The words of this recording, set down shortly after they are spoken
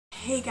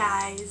Hey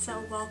guys,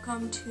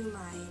 welcome to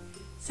my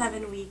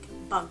 7-week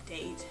bump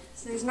date.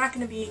 So there's not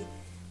going to be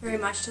very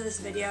much to this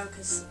video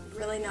because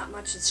really not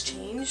much has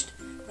changed,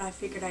 but I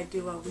figured I'd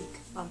do a week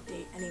bump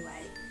date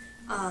anyway.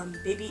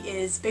 Baby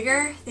is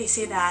bigger. They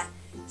say that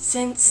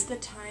since the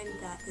time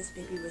that this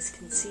baby was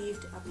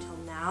conceived up till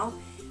now,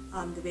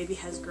 the baby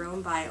has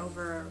grown by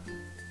over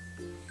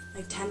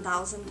like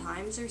 10,000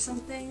 times or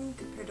something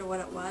compared to what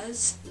it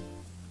was.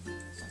 So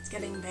it's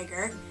getting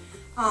bigger.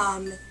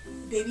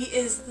 Baby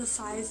is the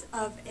size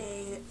of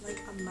a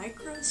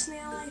micro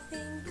snail, I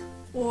think,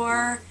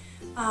 or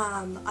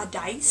a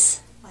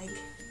dice, like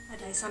a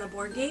dice on a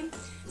board game.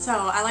 So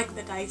I like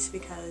the dice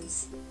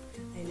because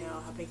I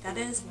know how big that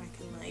is and I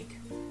can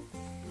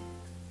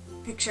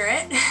like picture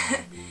it.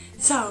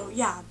 So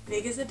yeah,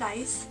 big as a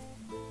dice.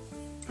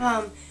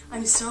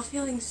 I'm still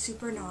feeling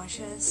super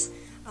nauseous.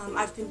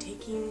 I've been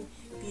taking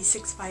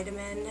B6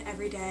 vitamin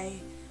every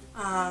day,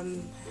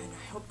 and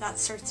I hope that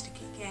starts to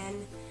kick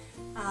in.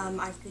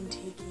 I've been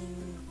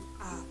taking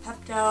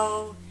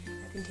Pepto.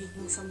 I've been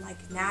taking some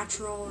like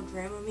natural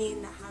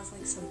Dramamine that has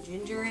like some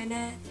ginger in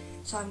it.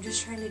 So I'm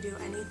just trying to do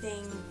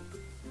anything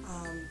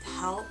to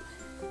help.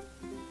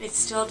 It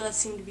still does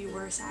seem to be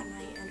worse at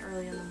night and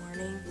early in the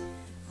morning,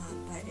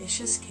 but it's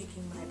just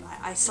kicking my butt.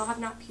 I still have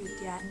not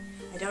puked yet.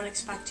 I don't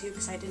expect to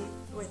because I didn't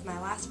with my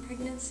last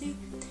pregnancy,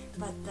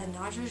 but the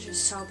nausea is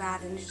just so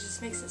bad and it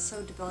just makes it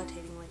so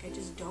debilitating. Like I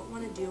just don't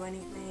want to do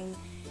anything.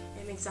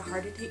 It makes it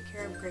hard to take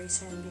care of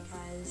Grayson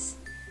because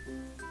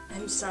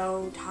I'm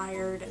so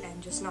tired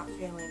and just not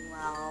feeling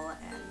well,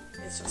 and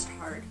it's just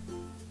hard.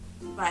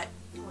 But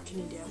what can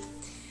you do?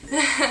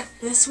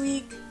 This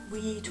week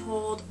we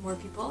told more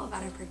people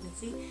about our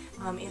pregnancy.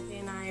 Anthony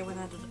and I went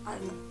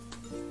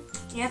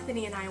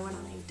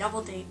on a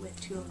double date with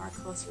two of our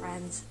close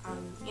friends.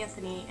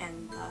 Anthony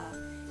and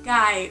the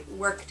guy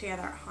work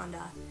together at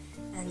Honda,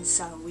 and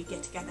so we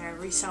get together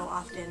every so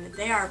often.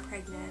 They are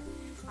pregnant.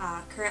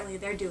 Currently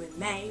they're due in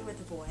May with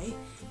a boy,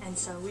 and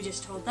so we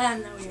just told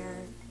them that we are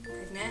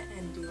pregnant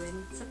and due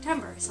in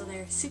September, so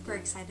they're super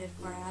excited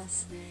for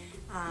us,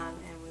 and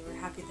we were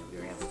happy that we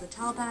were able to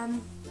tell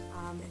them.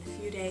 In a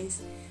few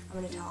days I'm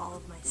going to tell all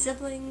of my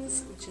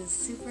siblings, which is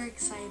super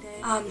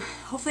exciting.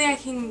 Hopefully I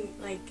can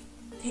like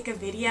take a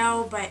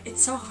video, but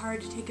it's so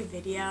hard to take a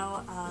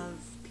video of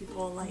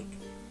people like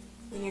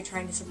when you're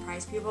trying to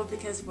surprise people,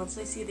 because once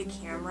they see the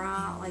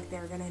camera, like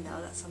they're gonna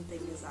know that something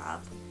is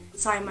up.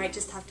 So I might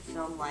just have to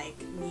film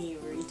like me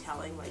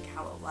retelling like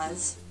how it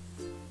was.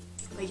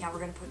 But yeah, we're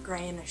gonna put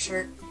Gray in a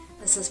shirt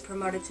that says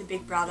 "Promoted to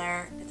Big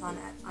Brother." It's on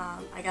it.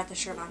 I got the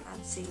shirt on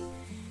Etsy,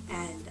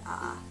 and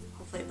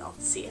hopefully they'll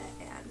see it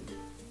and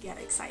get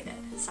excited.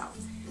 So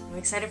I'm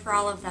excited for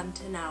all of them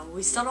to know.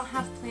 We still don't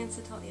have plans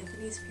to tell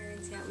Anthony's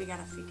parents yet. We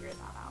gotta figure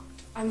that out.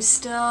 I'm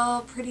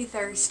still pretty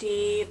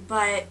thirsty,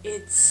 but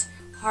it's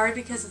hard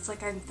because it's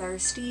like I'm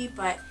thirsty,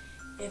 but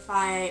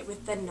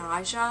with the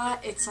nausea,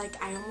 it's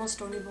like I almost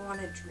don't even want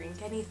to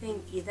drink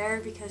anything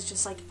either, because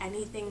just like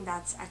anything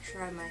that's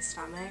extra in my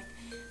stomach,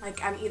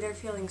 like I'm either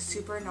feeling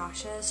super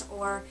nauseous,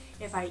 or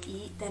if I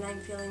eat then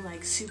I'm feeling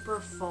like super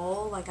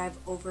full, like I've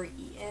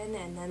overeaten,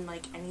 and then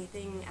like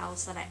anything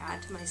else that I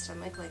add to my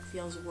stomach like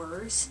feels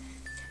worse.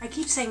 I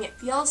keep saying it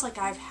feels like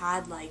I've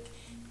had like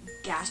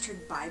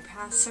gastric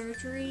bypass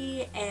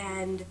surgery,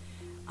 and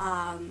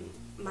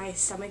my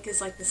stomach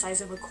is like the size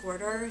of a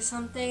quarter or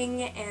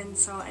something, and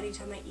so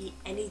anytime I eat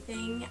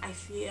anything,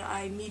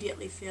 I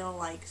immediately feel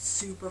like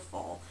super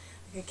full.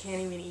 Like I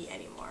can't even eat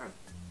anymore.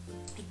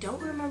 I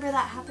don't remember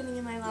that happening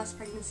in my last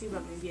pregnancy,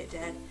 but maybe it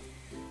did.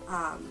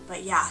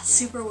 But yeah,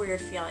 super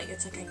weird feeling.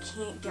 It's like I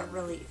can't get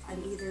relief.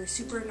 I'm either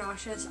super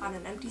nauseous on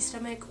an empty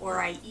stomach,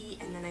 or I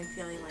eat and then I'm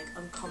feeling like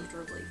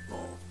uncomfortably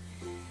full.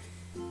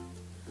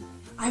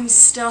 I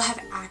still have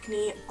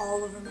acne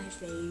all over my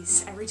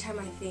face. Every time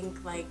I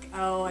think like,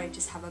 oh, I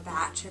just have a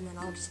batch and then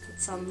I'll just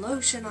put some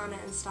lotion on it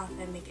and stuff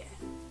and make it,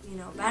 you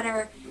know,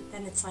 better,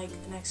 then it's like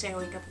the next day I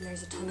wake up and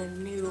there's a ton of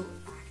new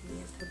acne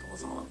and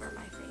pimples all over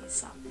my face.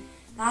 So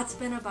that's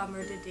been a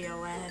bummer to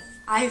deal with.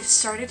 I've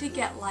started to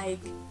get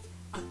like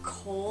a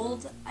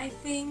cold, I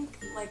think.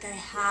 Like I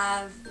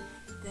have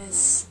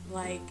this,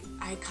 like,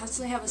 I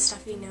constantly have a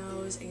stuffy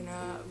nose and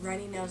a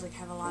runny nose, like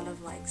have a lot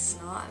of like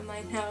snot in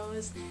my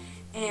nose,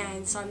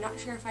 and so I'm not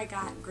sure if I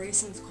got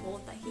Grayson's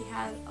cold that he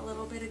had a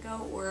little bit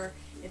ago, or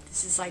if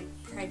this is like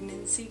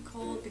pregnancy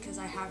cold, because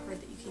I have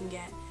heard that you can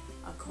get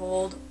a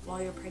cold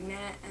while you're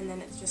pregnant and then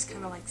it just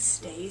kind of like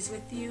stays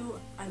with you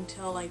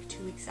until like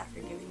 2 weeks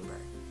after giving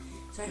birth.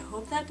 So I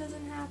hope that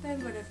doesn't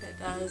happen, but if it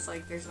does,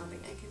 like there's nothing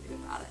I can do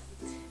about it.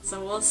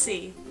 So we'll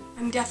see.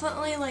 I'm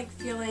definitely like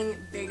feeling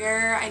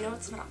bigger. I know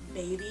it's not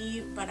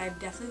baby, but I'm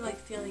definitely like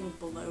feeling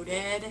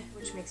bloated,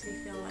 which makes me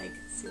feel like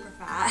super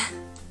fat.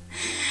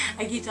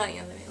 I keep telling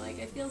Anthony like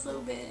I feel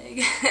so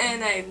big,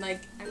 and I'm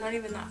not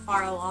even that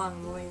far along.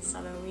 I'm only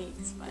 7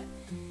 weeks, but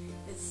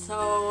it's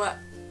so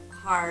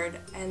hard,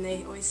 and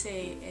they always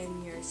say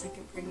in your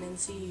second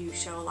pregnancy you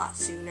show a lot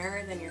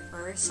sooner than your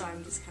first, so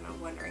I'm just kind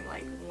of wondering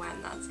like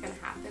when that's going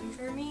to happen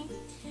for me.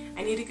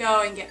 I need to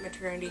go and get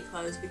maternity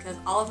clothes because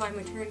all of my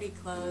maternity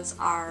clothes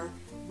are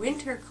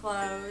winter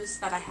clothes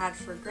that I had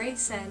for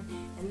Grayson,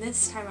 and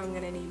this time I'm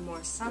going to need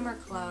more summer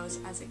clothes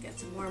as it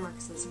gets warmer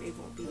because this baby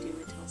won't be due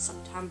until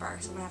September,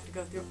 so I'm going to have to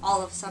go through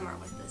all of summer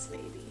with this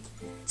baby.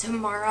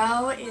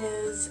 Tomorrow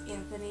is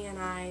Anthony and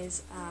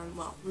I's,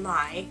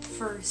 my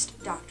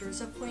first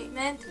doctor's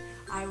appointment.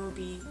 I will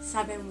be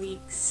 7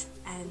 weeks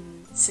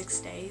and 6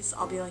 days.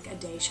 I'll be like a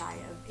day shy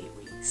of 8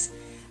 weeks.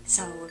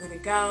 So we're going to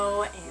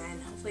go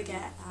and hopefully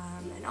get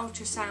an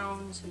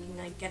ultrasound so we can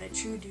like get a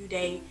true due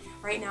date.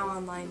 Right now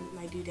online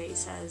my due date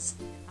says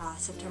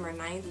September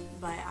 9th,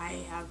 but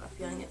I have a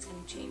feeling it's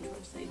going to change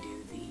once they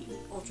do the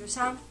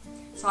ultrasound.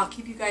 So I'll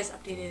keep you guys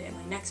updated in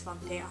my next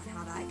bump date on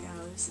how that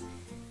goes.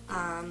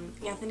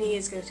 Anthony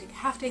is going to take a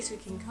half day so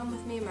he can come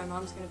with me. My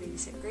mom's going to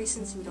babysit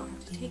Grayson so we don't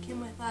have to take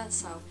him with us,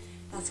 so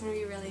that's going to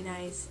be really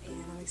nice, and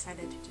I'm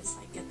excited to just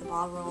like get the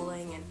ball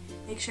rolling and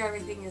make sure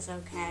everything is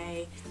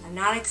okay. I'm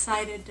not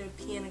excited to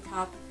pee in a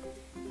cup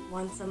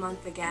once a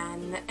month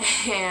again,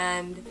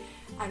 and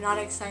I'm not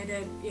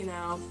excited,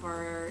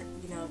 for,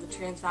 the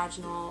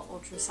transvaginal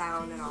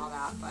ultrasound and all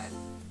that, but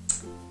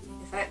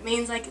if it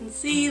means I can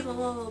see the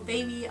little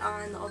baby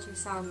on the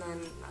ultrasound,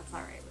 then that's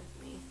alright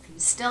with me. I'm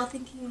still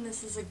thinking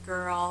this is a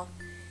girl,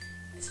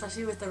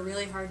 especially with the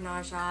really hard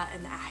nausea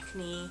and the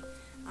acne,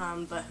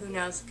 but who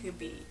knows, it could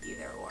be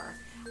either or.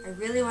 I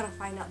really want to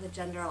find out the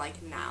gender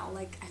like now.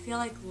 Like, I feel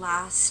like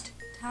last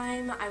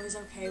time I was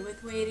okay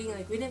with waiting.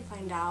 Like, we didn't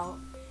find out.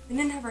 We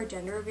didn't have our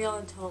gender reveal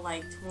until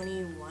like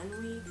 21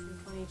 weeks and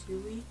 22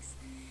 weeks.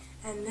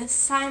 And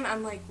this time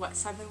I'm like,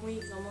 7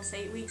 weeks, almost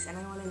 8 weeks, and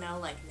I want to know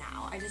like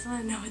now. I just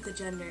want to know what the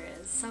gender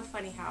is. So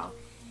funny how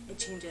it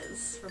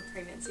changes from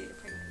pregnancy to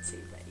pregnancy,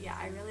 but yeah,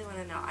 I really want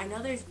to know. I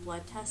know there's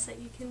blood tests that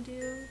you can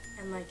do,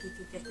 and like you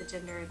could get the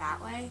gender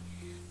that way,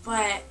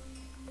 but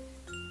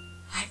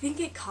I think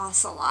it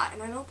costs a lot,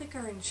 and I don't think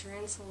our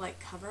insurance will like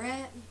cover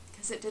it,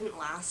 because it didn't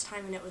last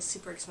time and it was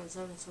super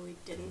expensive, and so we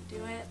didn't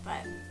do it,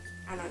 but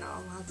I don't know.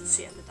 We'll have to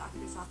see at the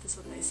doctor's office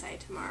what they say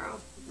tomorrow.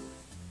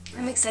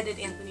 I'm excited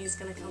Anthony's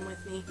going to come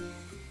with me,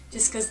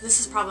 just because this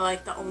is probably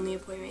like the only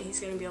appointment he's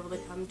going to be able to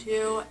come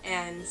to,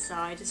 and so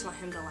I just want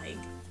him to like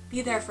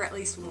be there for at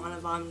least one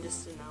of them,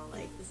 just to know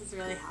like this is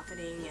really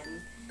happening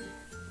and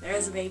there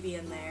is a baby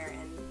in there,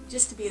 and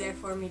just to be there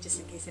for me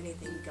just in case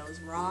anything goes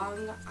wrong.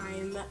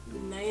 I'm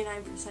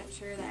 99%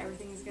 sure that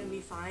everything is going to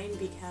be fine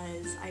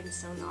because I'm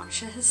so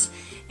nauseous,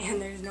 and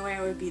there's no way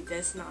I would be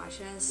this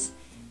nauseous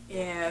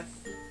if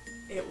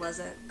it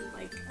wasn't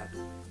like a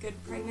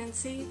good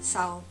pregnancy,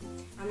 so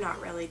I'm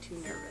not really too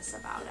nervous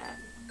about it.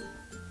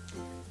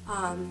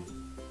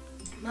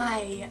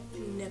 My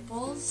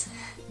nipples,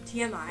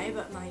 TMI,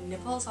 but my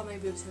nipples on my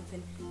boobs have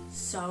been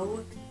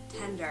so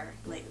tender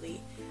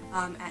lately.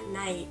 At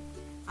night,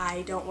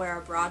 I don't wear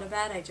a bra to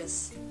bed, I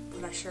just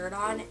put a shirt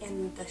on,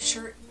 and the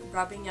shirt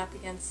rubbing up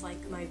against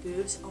like my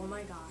boobs, oh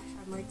my gosh,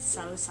 I'm like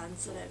so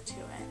sensitive to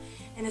it.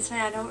 And it's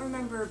funny, I don't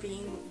remember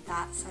being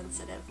that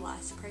sensitive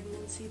last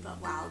pregnancy,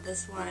 but wow,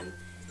 this one,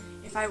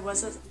 if I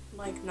wasn't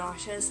like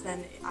nauseous,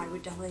 then I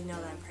would definitely know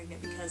that I'm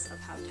pregnant because of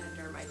how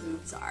tender my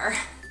boobs are.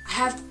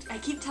 I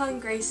keep telling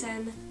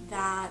Grayson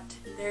that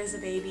there's a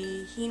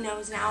baby. He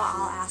knows now.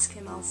 I'll ask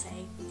him, I'll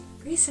say,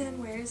 Grayson,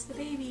 where's the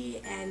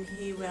baby? And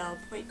he will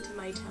point to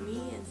my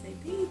tummy and say,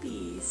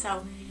 baby.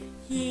 So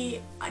he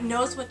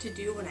knows what to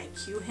do when I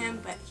cue him,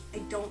 but I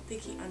don't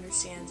think he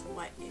understands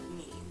what it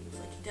means.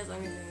 Like, he doesn't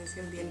understand there's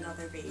going to be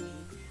another baby,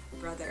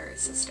 brother or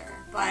sister.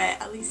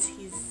 But at least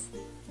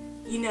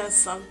he knows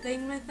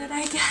something with it,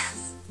 I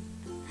guess.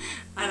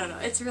 I don't know.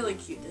 It's really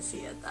cute to see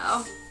it,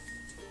 though.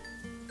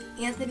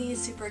 Anthony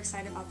is super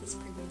excited about this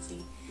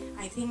pregnancy.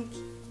 I think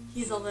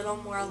he's a little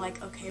more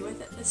like okay with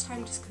it this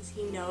time just because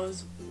he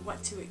knows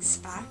what to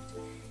expect,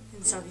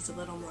 and so he's a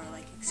little more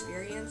like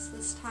experienced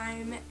this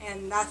time,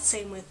 and that's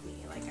same with me.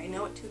 Like, I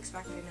know what to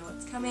expect, I know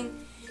what's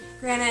coming.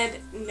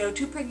 Granted, no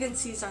two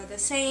pregnancies are the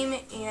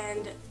same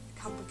and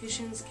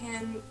complications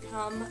can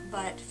come,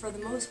 but for the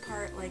most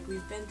part, like,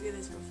 we've been through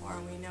this before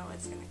and we know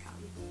it's gonna come.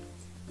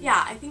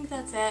 Yeah, I think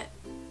that's it.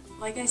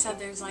 Like I said,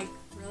 there's like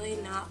really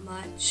not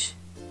much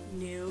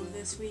new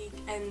this week,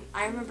 and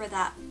I remember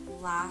that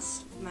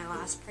my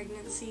last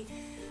pregnancy,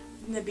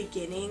 in the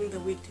beginning, the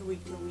week to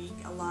week,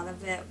 a lot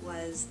of it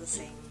was the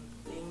same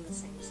thing, the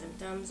same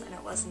symptoms, and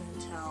it wasn't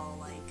until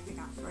like I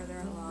got further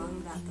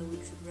along that the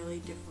weeks would really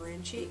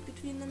differentiate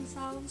between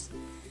themselves.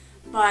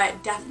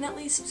 But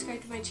definitely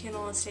subscribe to my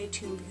channel and stay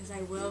tuned, because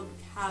I will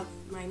have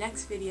my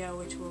next video,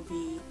 which will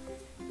be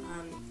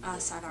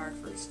us at our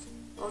first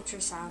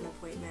ultrasound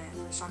appointment,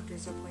 first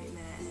doctor's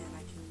appointment, and I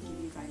can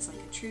give you guys like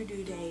a true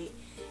due date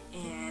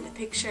and a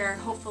picture,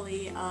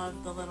 hopefully,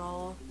 of the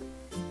little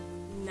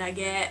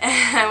nugget.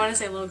 I want to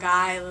say little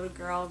guy, little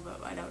girl,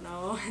 but I don't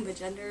know the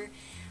gender.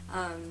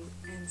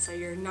 And so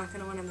you're not going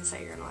to want to miss out.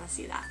 You're going to want to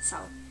see that. So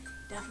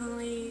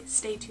definitely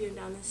stay tuned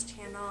on this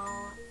channel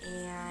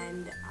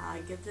and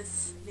give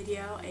this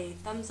video a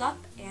thumbs up,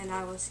 and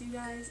I will see you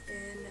guys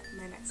in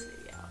my next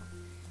video.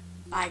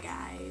 Bye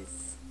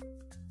guys.